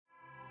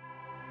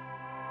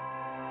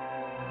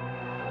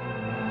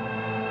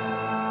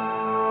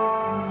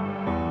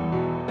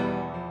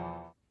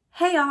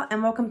Hey y'all,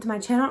 and welcome to my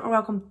channel, or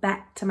welcome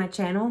back to my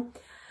channel.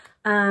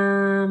 I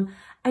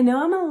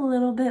know I'm a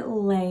little bit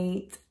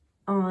late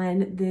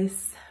on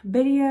this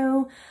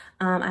video.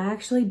 I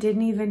actually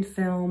didn't even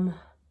film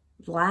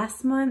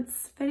last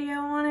month's video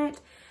on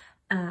it.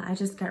 I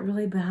just got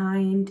really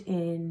behind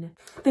in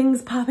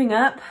things popping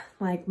up,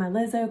 like my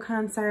Lizzo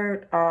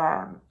concert.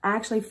 I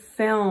actually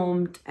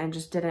filmed and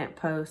just didn't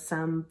post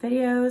some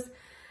videos.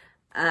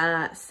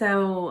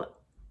 So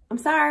I'm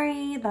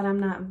sorry that I'm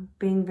not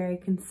being very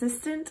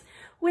consistent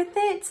with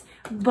it,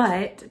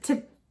 but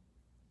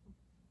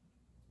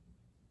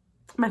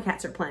my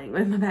cats are playing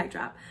with my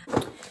backdrop.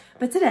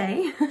 But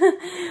today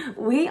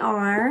we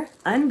are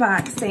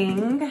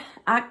unboxing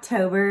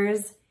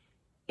October's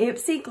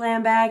Ipsy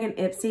Glam Bag and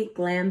Ipsy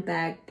Glam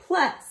Bag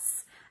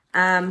Plus.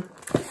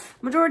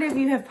 Majority of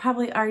you have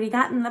probably already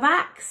gotten the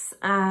box.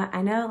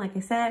 I know, like I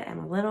said, I'm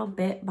a little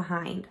bit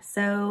behind,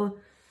 so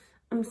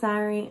I'm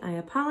sorry, I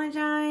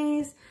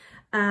apologize.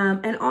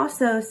 And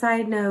also,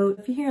 side note,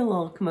 if you hear a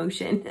little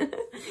commotion,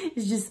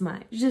 it's just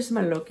my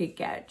lucky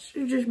cats.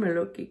 It's just my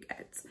lucky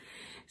cats.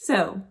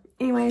 So,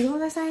 anyways, what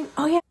was I saying?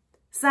 Oh yeah.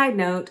 Side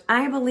note,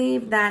 I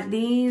believe that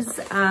these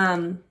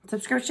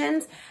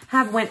subscriptions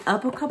have went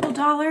up a couple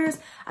dollars.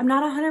 I'm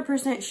not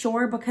 100%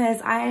 sure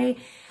because I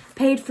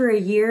paid for a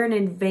year in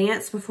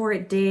advance before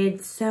it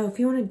did. So if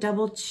you want to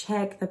double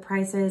check the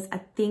prices, I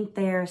think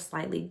they're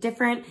slightly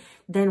different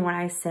than what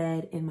I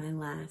said in my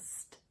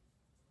last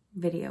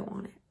video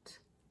on it.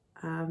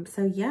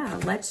 So yeah,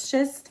 let's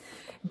just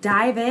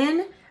dive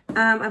in.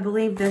 I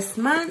believe this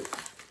month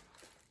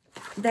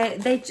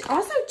they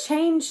also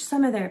changed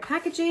some of their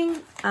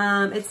packaging.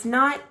 It's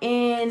not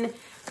in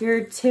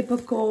your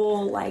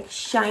typical like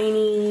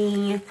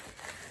shiny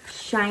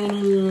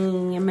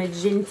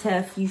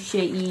magenta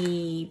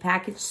fuchsia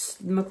package,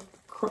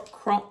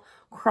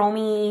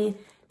 chromey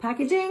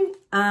packaging.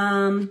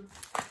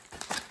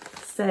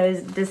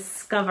 Says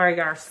discover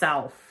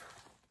yourself,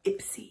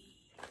 Ipsy.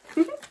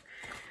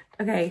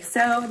 Okay, so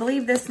I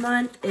believe this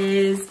month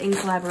is in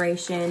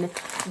collaboration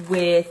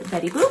with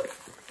Betty Boop.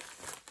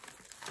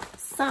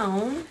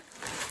 So,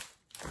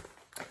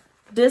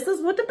 this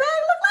is what the bag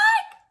look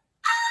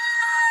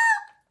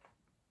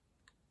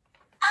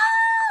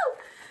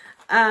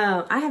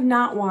like. I have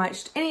not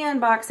watched any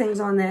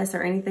unboxings on this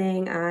or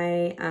anything.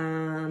 I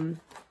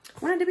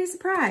wanted to be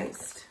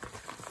surprised.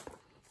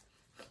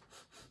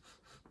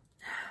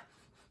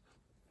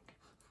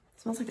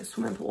 It smells like a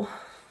swimming pool.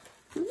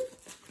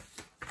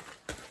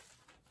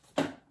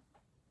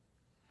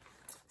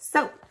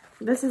 So,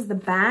 this is the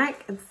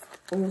back. It's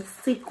a little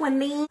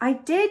sequiny. I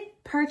did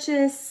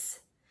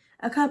purchase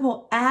a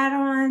couple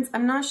add-ons.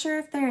 I'm not sure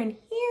if they're in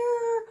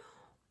here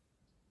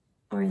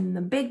or in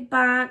the big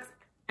box.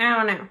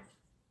 I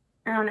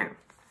don't know.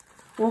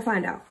 We'll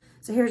find out.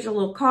 So here's your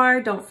little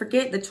card. Don't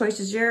forget, the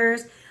choice is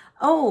yours.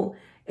 Oh,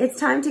 it's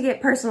time to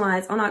get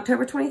personalized. On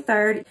October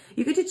 23rd,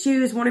 you get to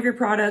choose one of your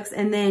products,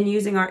 and then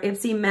using our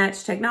Ipsy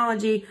Match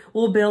technology,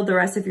 we'll build the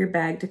rest of your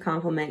bag to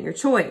complement your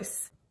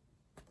choice.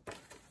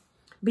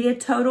 Be a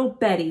total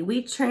Betty.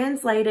 We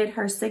translated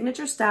her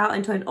signature style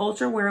into an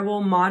ultra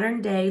wearable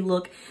modern day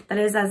look that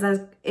is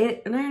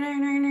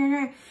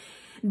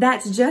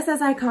that's just as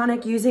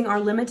iconic using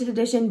our limited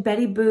edition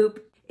Betty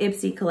Boop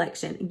Ipsy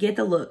collection. Get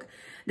the look.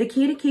 The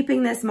key to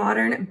keeping this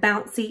modern,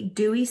 bouncy,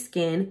 dewy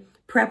skin,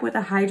 prep with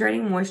a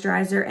hydrating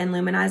moisturizer and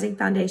luminizing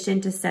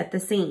foundation to set the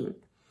scene.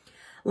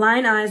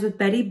 Line eyes with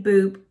Betty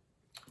Boop.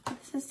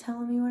 This is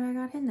telling me what I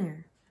got in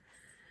there.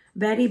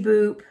 Betty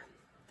Boop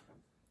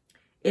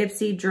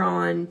Ipsy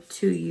Drawn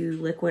to You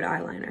liquid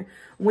eyeliner.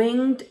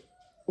 Winging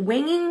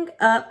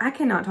up, I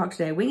cannot talk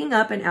today. Winging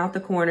up and out the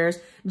corners.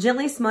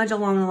 Gently smudge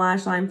along the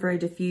lash line for a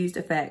diffused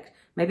effect.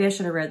 Maybe I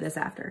should have read this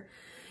after.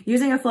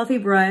 Using a fluffy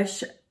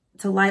brush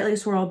to lightly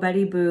swirl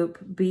Betty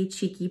Boop Be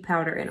Cheeky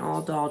powder and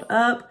all dolled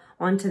up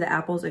onto the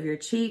apples of your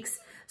cheeks.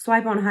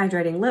 Swipe on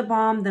hydrating lip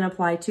balm, then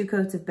apply 2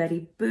 coats of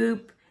Betty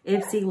Boop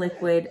Ipsy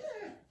liquid.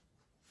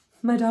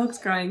 My dog's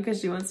crying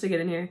because she wants to get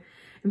in here.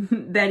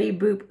 Betty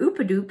Boop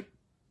Oopadoop.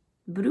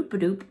 Badoop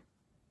badoop.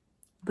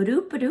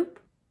 Badoop badoop.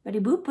 Betty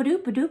Boop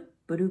badoop badoop.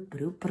 Badoop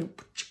badoop badoop.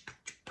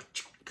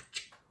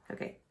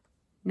 Okay.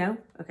 No?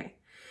 Okay.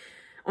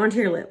 Onto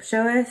your lip.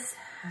 Show us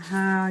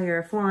how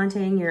you're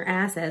flaunting your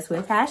asses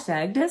with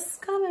hashtag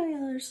discover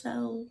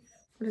yourself.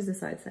 What does this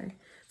side say?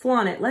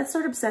 Flaunt it. Let's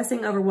start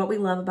obsessing over what we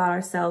love about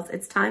ourselves.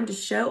 It's time to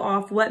show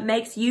off what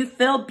makes you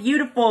feel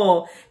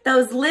beautiful.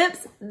 Those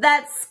lips,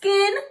 that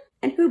skin,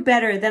 and who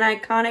better than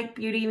iconic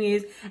beauty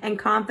muse and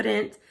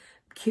confident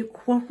cute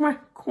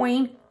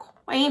queen.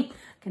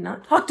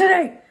 Cannot talk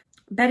today.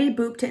 Betty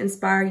Boop to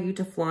inspire you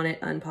to flaunt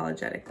it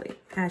unapologetically.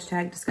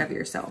 Hashtag discover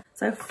yourself.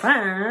 So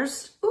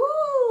first,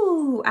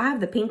 ooh, I have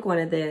the pink one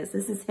of this.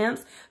 This is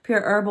Hemp's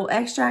Pure Herbal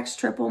Extracts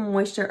Triple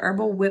Moisture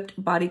Herbal Whipped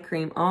Body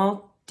Cream.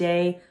 All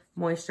day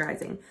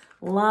moisturizing.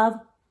 Love.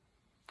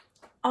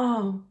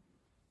 Oh,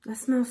 that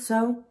smells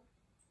so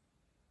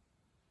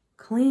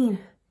clean.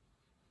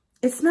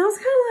 It smells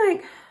kind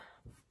of like,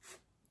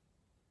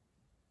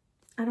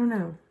 I don't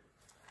know.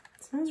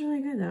 Smells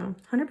really good though.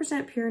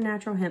 100% pure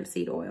natural hemp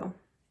seed oil.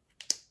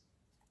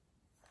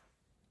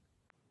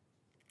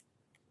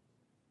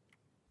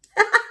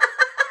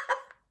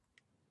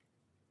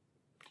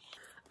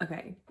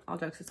 Okay, all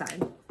jokes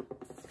aside.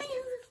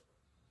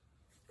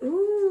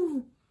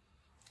 Ooh,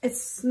 it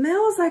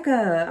smells like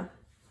a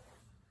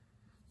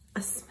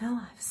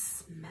smell I've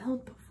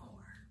smelled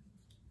before.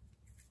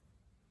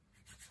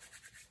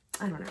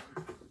 I don't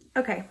know.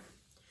 Okay,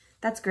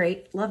 that's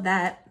great. Love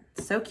that.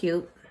 So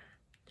cute.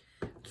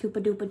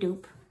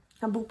 Cute-a-doop-a-doop.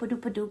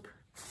 A-boop-a-doop-a-doop.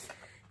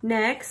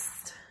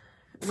 Next,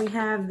 we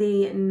have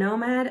the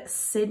Nomad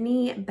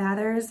Sydney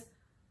Bathers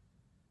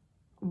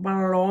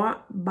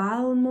Balmoral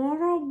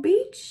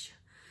Beach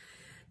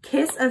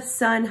Kiss of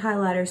Sun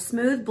Highlighter.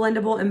 Smooth,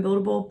 blendable, and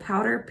buildable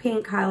powder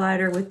pink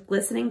highlighter with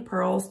glistening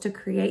pearls to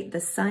create the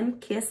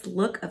sun-kissed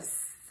look of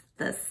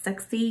the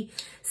sexy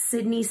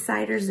Sydney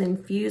ciders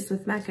infused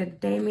with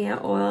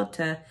macadamia oil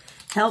to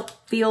help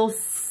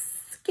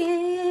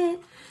skin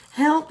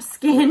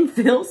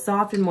feel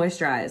soft and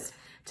moisturized.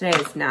 Today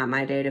is not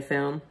my day to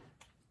film.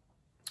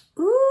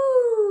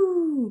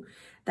 Ooh,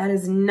 that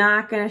is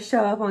not gonna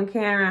show up on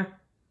camera.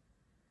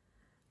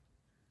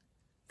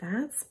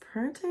 That's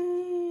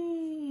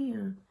pretty.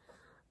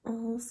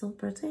 Oh, so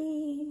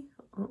pretty.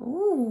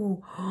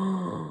 Oh,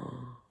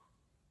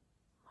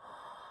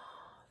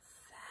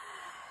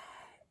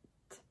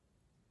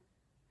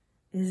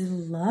 that is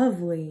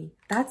lovely.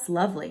 That's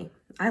lovely.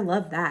 I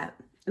love that.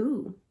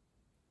 Ooh,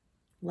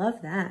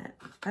 love that.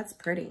 That's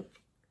pretty.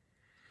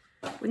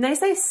 When they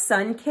say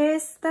sun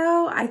kiss,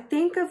 though, I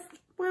think of,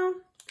 well,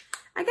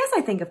 I guess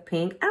I think of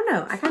pink. I don't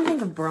know. I kind of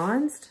think of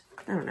bronzed.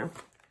 I don't know.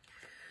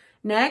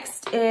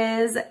 Next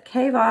is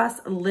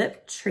Kavos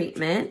Lip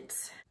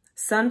Treatment,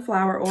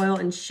 Sunflower Oil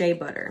and Shea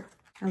Butter.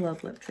 I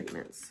love lip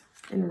treatments.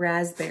 And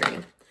raspberry.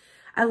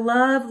 I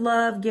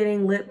love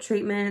getting lip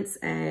treatments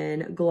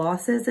and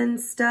glosses and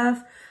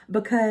stuff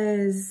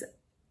because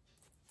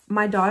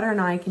my daughter and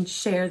I can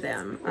share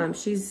them.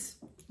 She's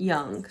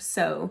young,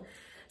 so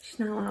she's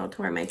not allowed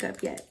to wear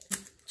makeup yet,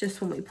 just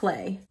when we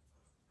play.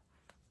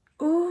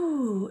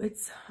 Ooh,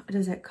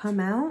 does it come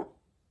out?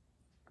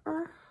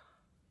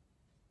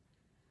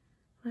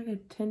 I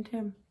could tint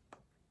him.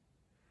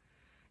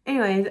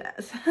 Anyways,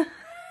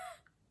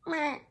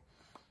 I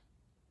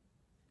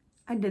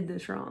did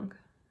this wrong.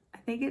 I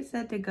think it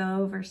said to go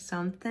over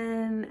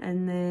something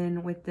and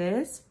then with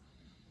this,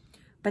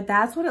 but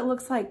that's what it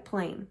looks like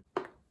plain.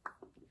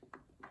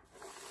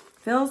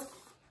 Feels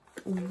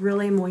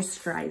really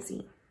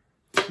moisturizing.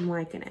 I'm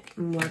liking it.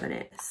 I'm loving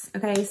it.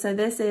 Okay, so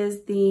this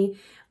is the,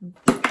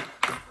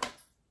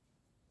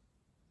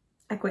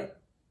 I quit.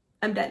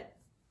 I'm done.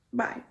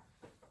 Bye.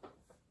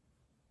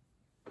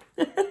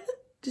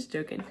 Just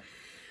joking.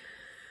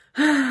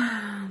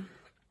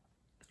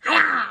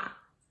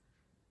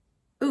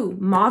 Ooh,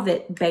 Mauve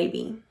It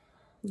Baby.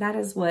 That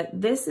is what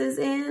this is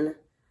in.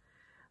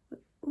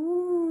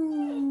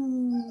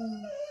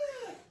 Ooh,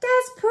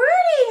 that's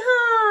pretty,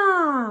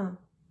 huh?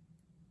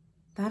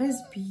 That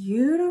is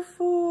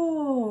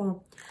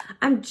beautiful.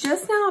 I'm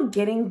just now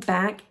getting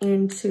back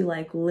into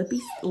like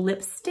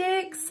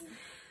lipsticks.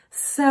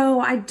 So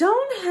I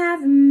don't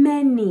have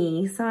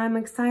many. So I'm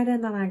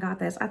excited that I got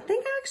this. I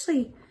think I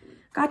actually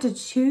got to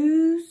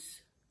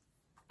choose.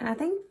 And I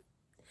don't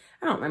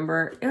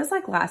remember. It was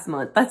like last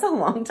month. That's a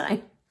long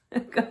time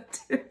ago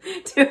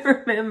to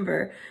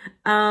remember.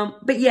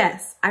 But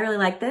yes, I really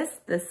like this.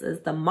 This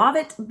is the Mauve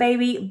It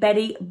Baby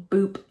Betty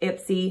Boop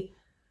Ipsy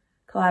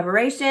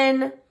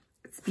collaboration.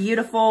 It's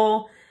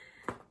beautiful.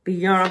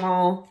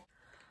 Beautiful.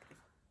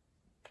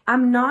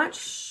 I'm not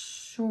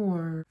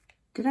sure.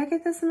 Did I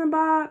get this in the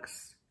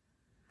box?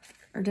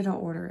 Or did I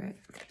order it?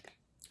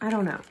 I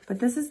don't know. But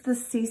this is the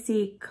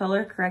CC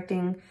Color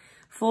Correcting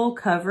Full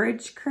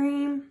Coverage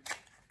Cream.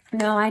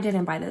 No, I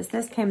didn't buy this.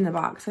 This came in the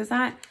box. Is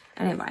that?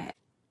 I didn't buy it.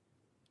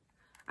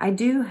 I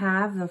do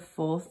have the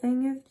full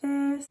thing of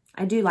this.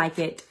 I do like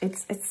it. It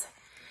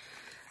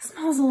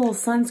smells a little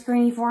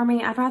sunscreeny for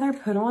me. I'd rather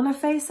put on a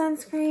face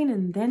sunscreen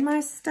and then my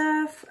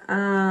stuff.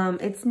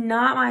 It's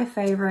not my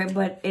favorite,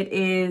 but it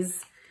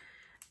is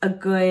a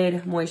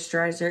good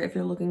moisturizer if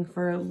you're looking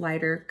for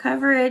lighter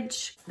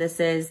coverage. This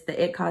is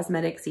the It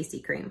Cosmetics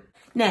CC Cream.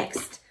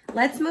 Next,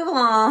 let's move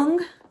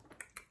along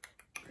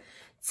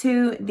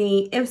to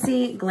the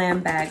Ipsy Glam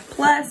Bag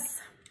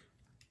Plus.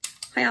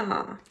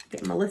 Hiya.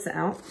 Get Melissa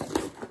out.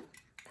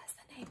 That's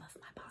the name of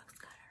my box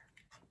cutter.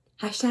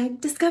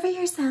 Hashtag discover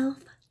yourself.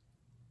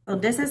 Well,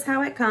 this is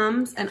how it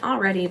comes. And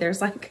already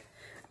there's like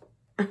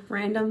a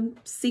random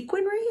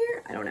sequin right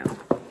here. I don't know.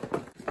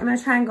 I'm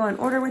gonna try and go in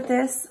order with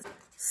this.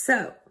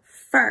 So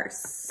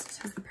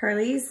first is the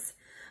Pearlie's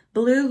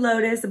Blue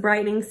Lotus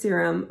Brightening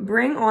Serum.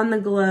 Bring on the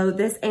glow.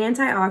 This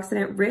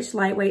antioxidant rich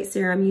lightweight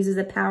serum uses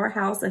a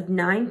powerhouse of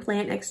 9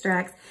 plant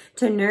extracts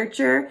to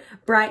nurture,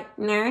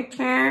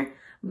 brighten,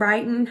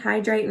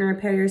 hydrate, and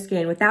repair your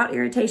skin without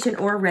irritation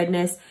or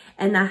redness.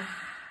 And the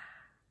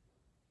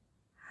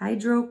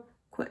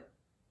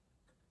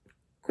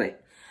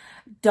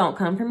don't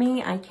come for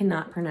me. I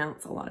cannot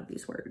pronounce a lot of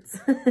these words.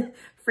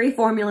 Free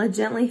formula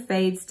gently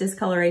fades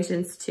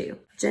discolorations too.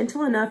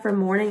 Gentle enough for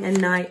morning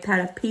and night. Pat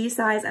a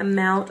pea-sized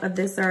amount of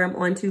this serum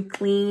onto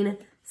clean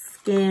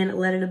skin,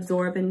 let it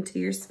absorb into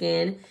your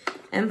skin,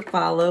 and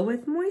follow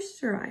with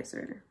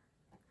moisturizer.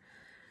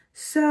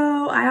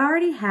 So I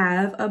already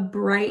have a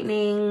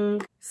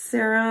brightening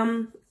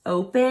serum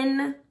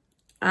open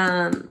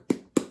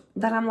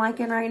that I'm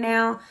liking right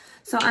now.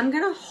 So I'm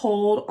going to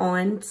hold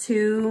on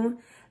to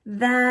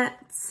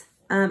that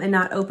and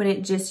not open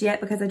it just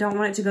yet because I don't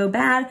want it to go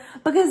bad,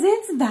 because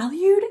it's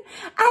valued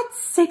at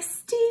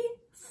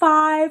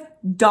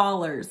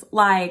 $65.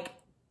 Like,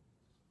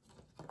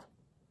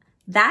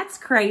 that's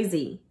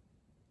crazy.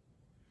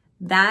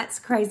 That's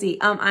crazy.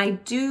 I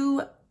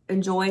do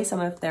enjoy some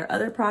of their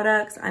other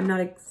products. I'm not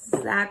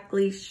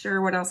exactly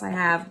sure what else I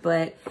have,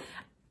 but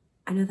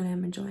I know that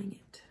I'm enjoying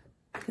it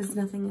because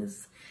nothing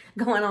is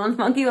going on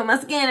funky with my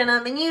skin and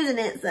I've been using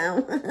it,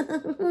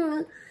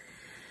 so.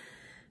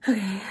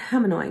 Okay,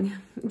 I'm annoying.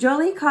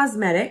 Jolie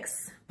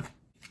Cosmetics.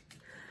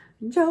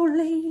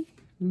 Jolie.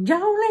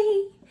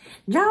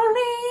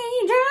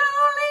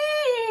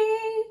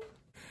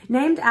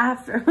 Named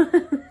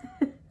after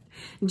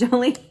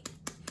Jolie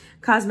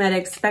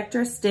Cosmetics,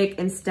 Spectra Stick,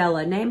 and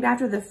Stella. Named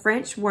after the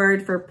French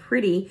word for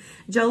pretty,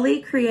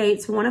 Jolie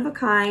creates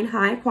one-of-a-kind,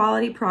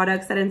 high-quality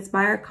products that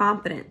inspire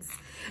confidence.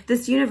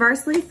 This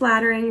universally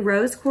flattering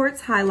rose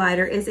quartz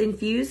highlighter is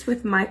infused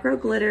with micro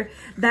glitter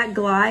that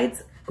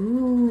glides,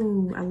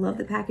 ooh, I love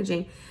the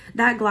packaging,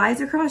 that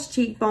glides across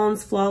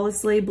cheekbones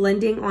flawlessly,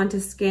 blending onto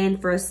skin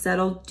for a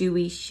subtle,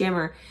 dewy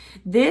shimmer.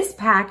 This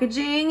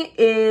packaging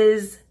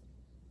is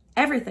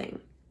everything.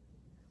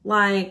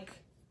 Like,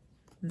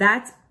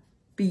 that's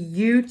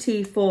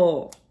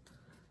beautiful.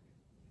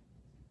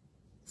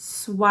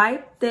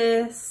 Swipe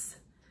this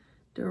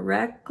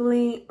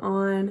directly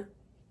on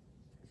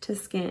to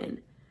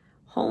skin.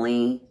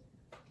 Holy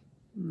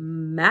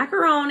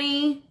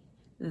macaroni,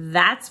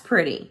 that's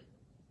pretty.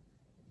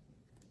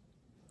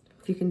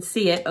 If you can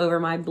see it over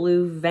my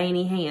blue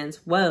veiny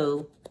hands.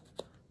 Whoa,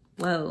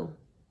 whoa.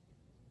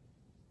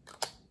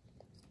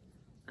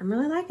 I'm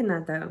really liking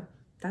that though.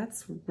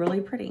 That's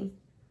really pretty.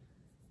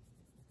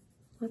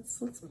 Let's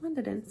blend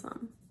it in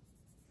some.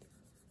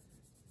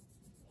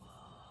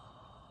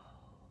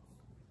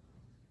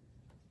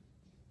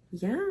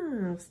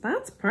 Yes,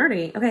 that's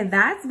pretty. Okay,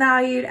 that's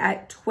valued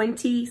at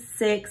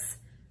 $26.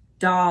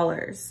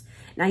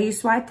 Now you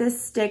swipe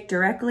this stick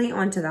directly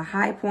onto the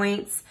high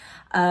points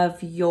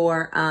of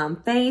your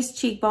face,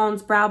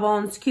 cheekbones, brow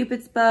bones,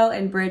 cupid's bow,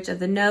 and bridge of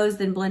the nose,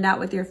 then blend out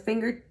with your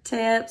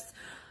fingertips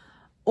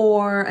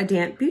or a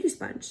damp beauty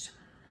sponge.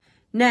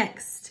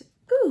 Next,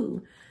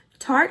 ooh,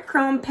 Tarte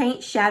Chrome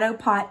Paint Shadow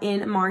Pot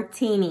in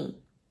Martini.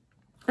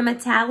 A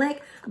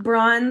metallic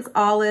bronze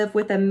olive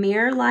with a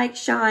mirror-like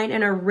shine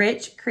and a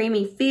rich,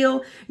 creamy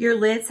feel. Your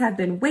lids have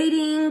been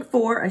waiting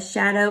for a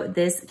shadow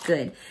this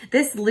good.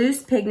 This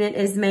loose pigment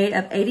is made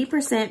of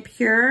 80%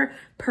 pure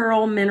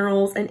pearl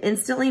minerals and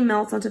instantly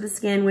melts onto the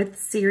skin with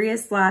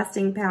serious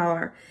lasting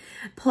power.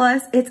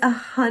 Plus, it's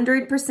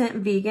 100%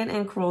 vegan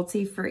and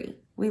cruelty-free.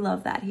 We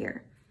love that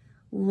here.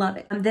 Love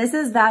it. This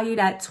is valued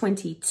at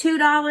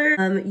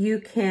 $22. You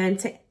can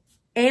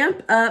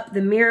amp up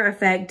the mirror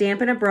effect,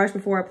 dampen a brush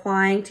before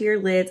applying to your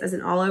lids as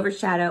an all-over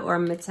shadow or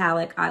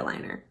metallic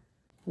eyeliner.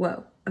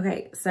 Whoa.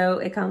 Okay, so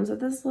it comes with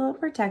this little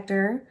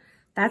protector.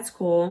 That's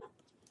cool.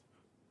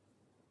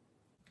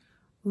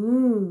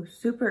 Ooh,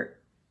 super.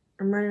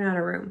 I'm running out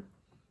of room.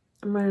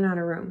 I'm running out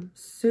of room.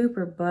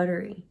 Super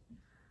buttery.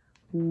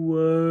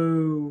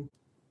 Whoa.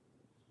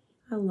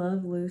 I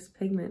love loose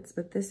pigments,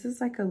 but this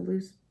is like a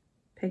loose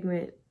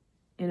pigment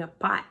in a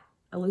pot.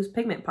 A loose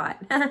pigment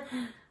pot.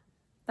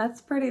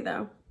 That's pretty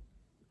though.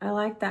 I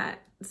like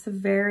that. It's a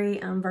very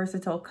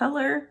versatile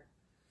color.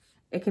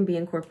 It can be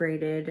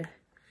incorporated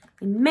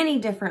in many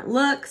different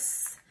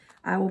looks.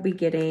 I will be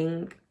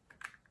getting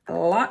a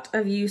lot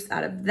of use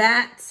out of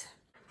that.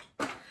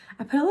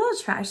 I put a little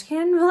trash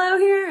can below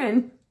here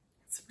and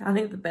it's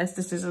probably the best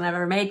decision I've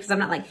ever made because I'm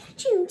not like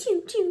choo,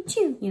 choo, choo,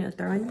 choo, you know,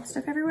 throwing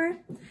stuff everywhere.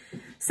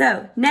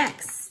 So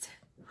next,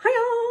 hiya!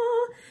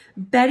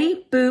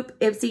 Betty Boop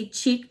Ipsy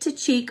Cheek to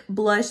Cheek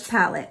Blush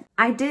Palette.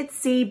 I did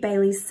see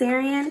Bailey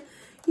Sarian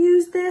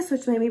use this,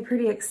 which made me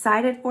pretty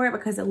excited for it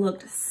because it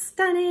looked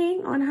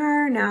stunning on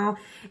her. Now,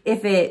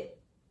 if it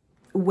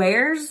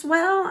wears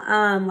well,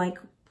 like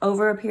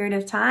over a period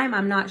of time,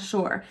 I'm not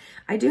sure.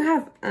 I do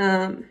have,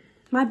 one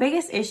of my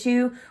biggest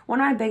issues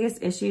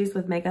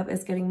with makeup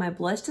is getting my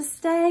blush to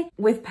stay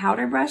with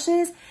powder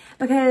brushes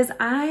because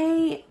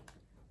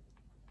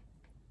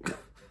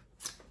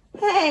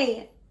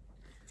hey,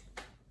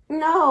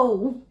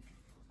 no.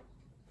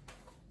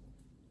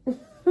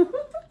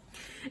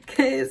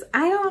 Because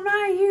I'm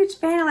not a huge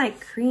fan of like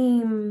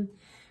cream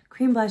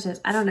blushes.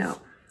 I don't know.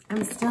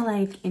 I'm still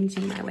like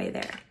inching my way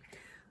there.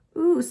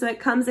 Ooh, so it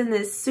comes in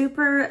this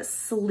super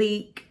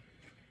sleek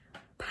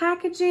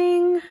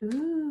packaging.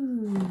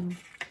 Ooh.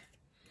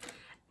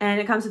 And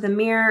it comes with a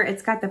mirror.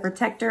 It's got the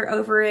protector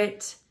over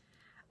it.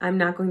 I'm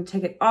not going to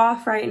take it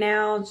off right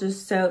now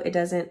just so it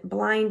doesn't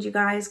blind you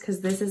guys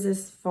because this is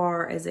as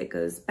far as it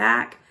goes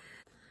back.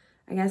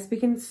 I guess we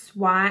can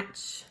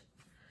swatch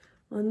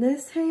on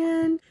this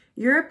hand.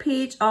 You're a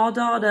peach all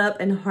dolled up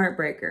and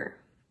heartbreaker.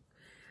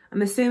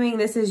 I'm assuming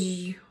this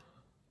is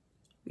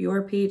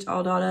your peach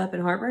all dolled up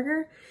and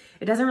heartbreaker.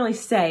 It doesn't really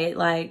say it,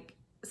 like,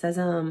 it says,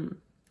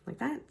 like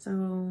that.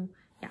 So,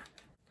 yeah.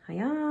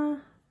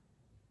 Hiya.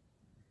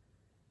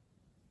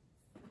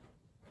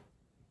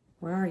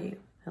 Where are you?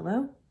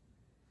 Hello?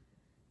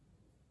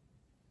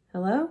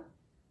 Hello?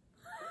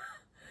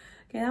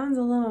 Okay, that one's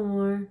a little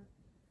more.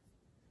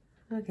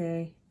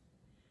 Okay.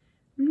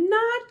 I'm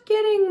not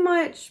getting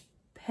much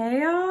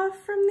payoff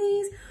from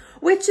these,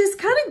 which is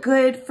kind of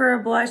good for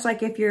a blush.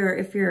 Like if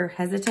you're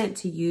hesitant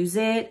to use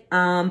it,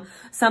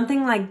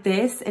 something like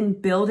this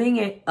and building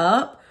it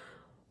up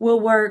will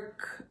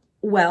work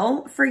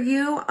well for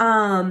you.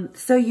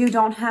 So you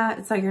don't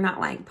have, so you're not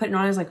like putting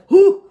on as like,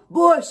 whoo,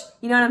 blush.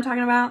 You know what I'm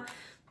talking about?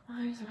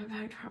 Why is my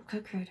backdrop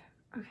crooked?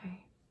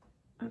 Okay.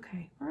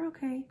 Okay. We're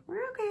okay.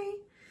 We're okay.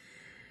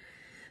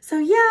 So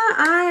yeah,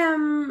 I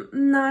am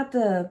not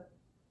the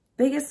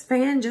biggest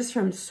fan just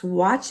from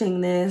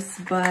swatching this,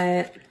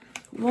 but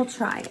we'll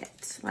try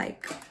it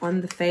like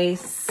on the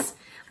face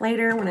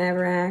later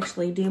whenever I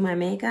actually do my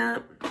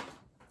makeup,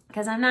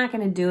 because I'm not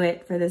going to do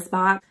it for this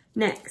box.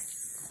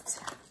 Next.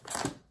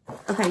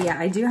 Okay, yeah,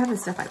 I do have the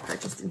stuff I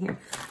purchased in here.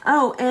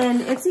 Oh,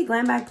 and Ipsy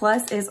Glam Bag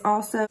Plus is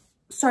also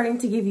starting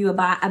to give you a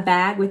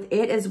bag with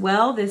it as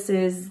well. This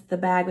is the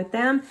bag with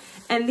them.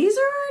 And these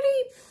are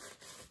already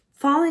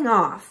falling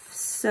off,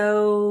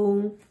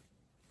 so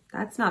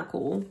that's not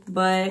cool.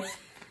 But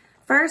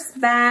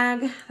first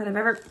bag that I've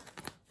ever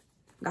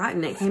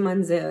gotten, it came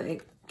unzipped.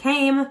 It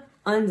came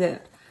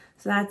unzipped.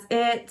 So that's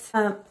it.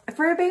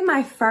 For it being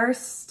my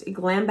first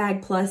Glam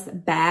Bag Plus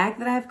bag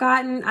that I've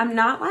gotten, I'm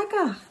not like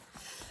a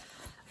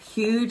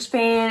huge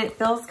fan. It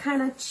feels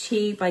kind of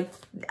cheap. Like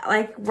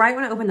right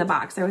when I opened the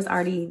box, there was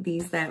already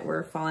these that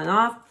were falling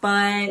off.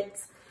 But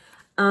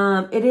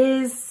it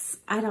is,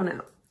 I don't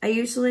know. I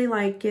usually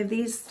like give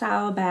these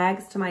style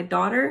bags to my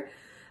daughter,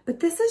 but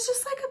this is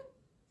just like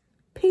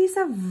a piece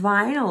of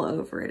vinyl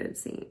over it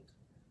seems.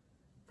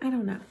 I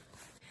don't know.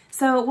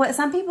 So what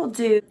some people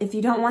do, if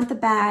you don't want the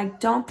bag,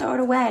 don't throw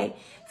it away.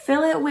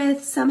 Fill it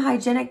with some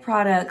hygienic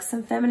products,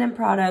 some feminine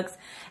products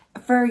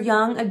for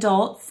young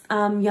adults,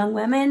 young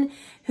women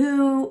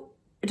who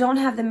don't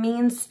have the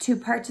means to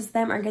purchase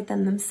them or get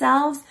them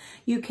themselves.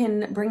 You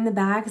can bring the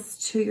bags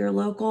to your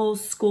local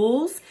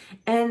schools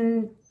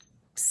and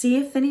see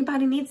if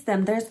anybody needs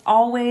them. There's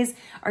always,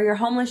 or your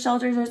homeless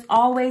shelters, there's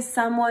always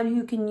someone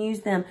who can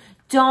use them.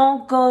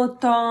 Don't go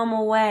throw them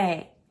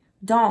away.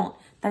 Don't.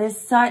 That is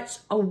such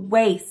a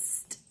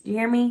waste. Do you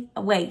hear me?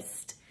 A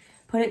waste.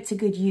 Put it to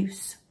good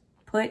use.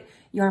 Put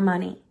your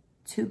money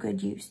to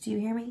good use. Do you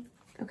hear me?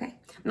 Okay.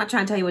 I'm not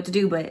trying to tell you what to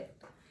do, but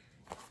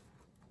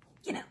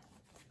you know.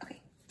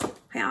 Okay.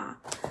 Yeah.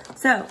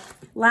 So,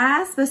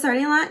 last but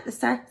certainly not,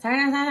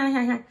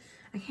 I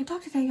can't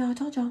talk today, y'all. I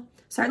told y'all.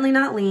 Certainly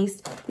not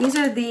least, these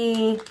are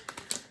the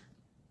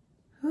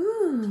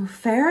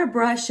Farrah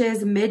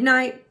Brushes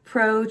Midnight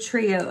Pro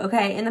Trio.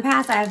 Okay, in the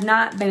past, I have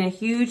not been a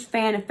huge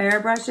fan of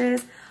Farrah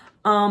brushes,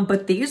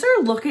 but these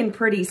are looking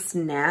pretty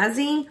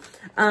snazzy.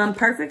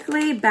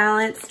 Perfectly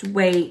balanced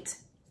weight.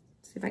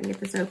 Let's see if I can get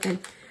this open.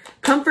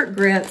 Comfort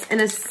grips and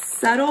a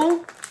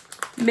subtle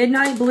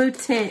midnight blue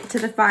tint to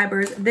the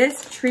fibers.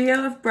 This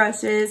trio of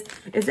brushes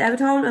is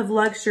epitome of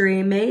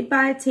luxury, made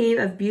by a team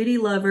of beauty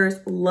lovers.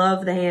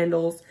 Love the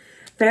handles.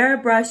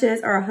 Farrah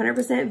brushes are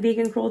 100%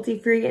 vegan,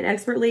 cruelty-free, and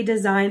expertly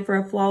designed for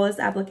a flawless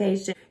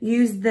application.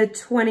 Use the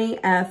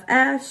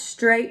 20FF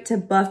straight to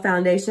buff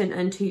foundation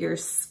onto your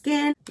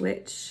skin,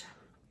 which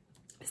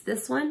is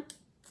this one.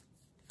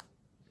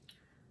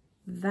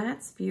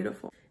 That's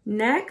beautiful.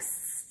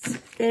 Next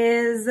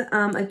is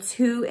a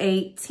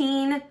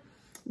 218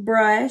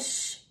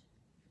 brush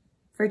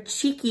for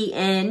cheeky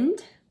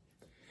end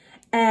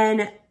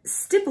and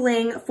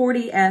stippling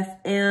 40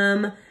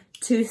 FM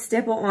to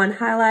stipple on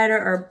highlighter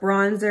or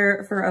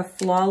bronzer for a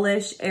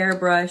flawless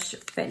airbrush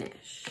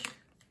finish.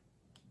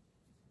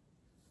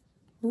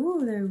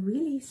 Ooh, they're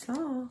really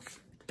soft.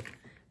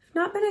 I've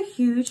not been a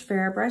huge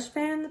Farrah brush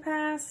fan in the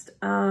past,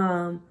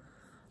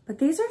 but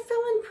these are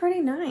feeling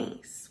pretty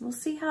nice. We'll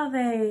see how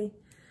they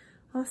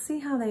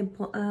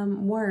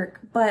work.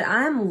 But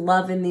I'm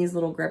loving these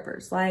little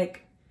grippers.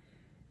 Like,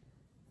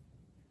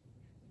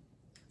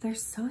 they're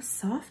so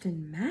soft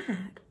and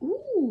matte.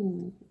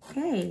 Ooh,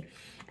 okay.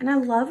 And I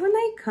love when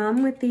they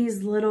come with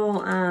these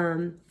little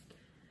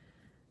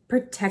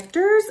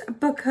protectors,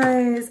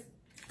 because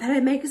that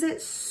it makes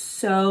it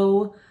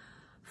so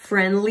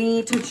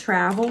friendly to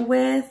travel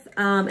with.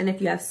 And if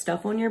you have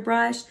stuff on your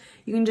brush,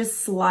 you can just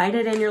slide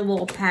it in your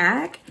little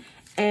pack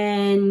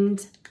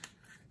and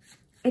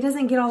it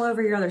doesn't get all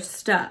over your other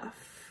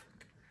stuff,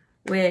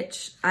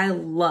 which I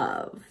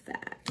love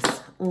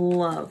that.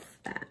 Love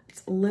that.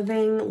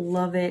 Living,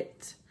 love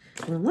it.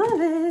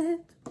 Love it.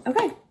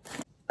 Okay.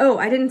 Oh,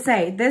 I didn't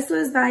say, this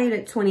was valued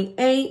at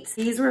 $28.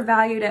 These were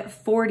valued at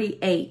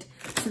 $48.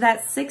 So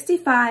that's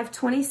 $65,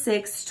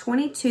 $26,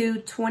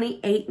 $22,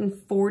 $28, and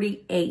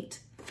 $48.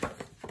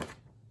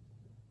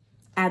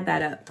 Add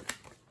that up.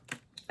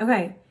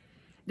 Okay.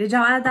 Did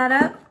y'all add that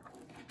up?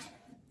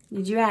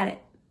 Did you add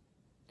it?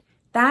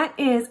 That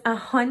is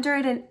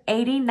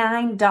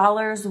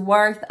 $189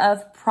 worth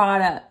of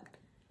product.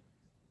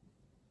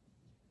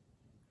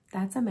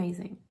 That's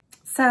amazing.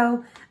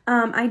 So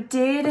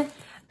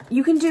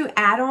you can do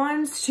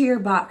add-ons to your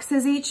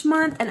boxes each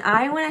month, and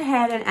I went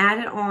ahead and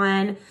added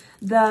on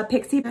the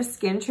Pixie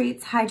Skin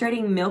Treats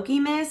Hydrating Milky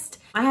Mist.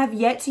 I have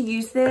yet to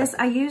use this.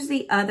 I use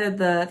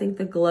I think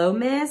the Glow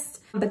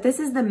Mist, but this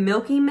is the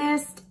Milky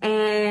Mist,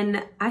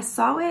 and I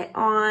saw it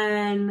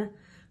on,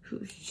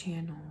 whose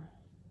channel?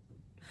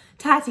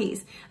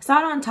 Tati's. I saw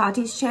it on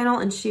Tati's channel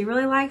and she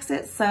really likes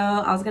it, so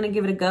I was gonna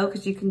give it a go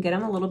because you can get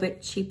them a little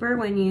bit cheaper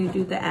when you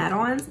do the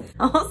add-ons.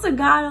 I also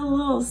got a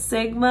little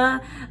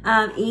Sigma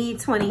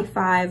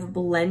E25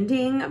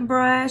 blending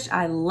brush.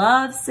 I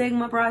love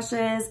Sigma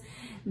brushes.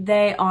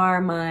 They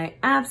are my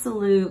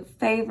absolute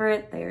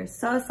favorite. They're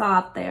so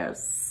soft, they're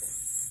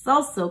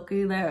so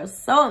silky, they're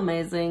so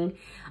amazing,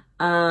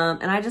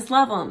 and I just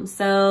love them.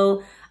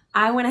 So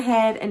I went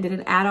ahead and did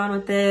an add-on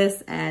with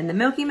this and the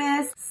Milky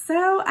Mist.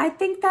 So I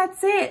think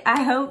that's it.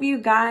 I hope you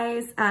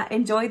guys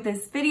enjoyed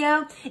this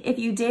video. If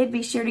you did,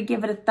 be sure to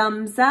give it a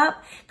thumbs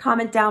up,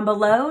 comment down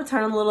below,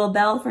 turn on the little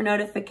bell for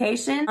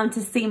notification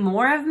to see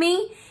more of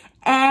me,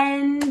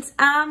 and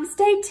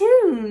stay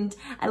tuned.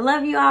 I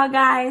love you all,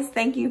 guys.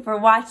 Thank you for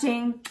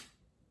watching.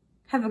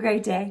 Have a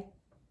great day.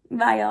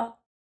 Bye, y'all.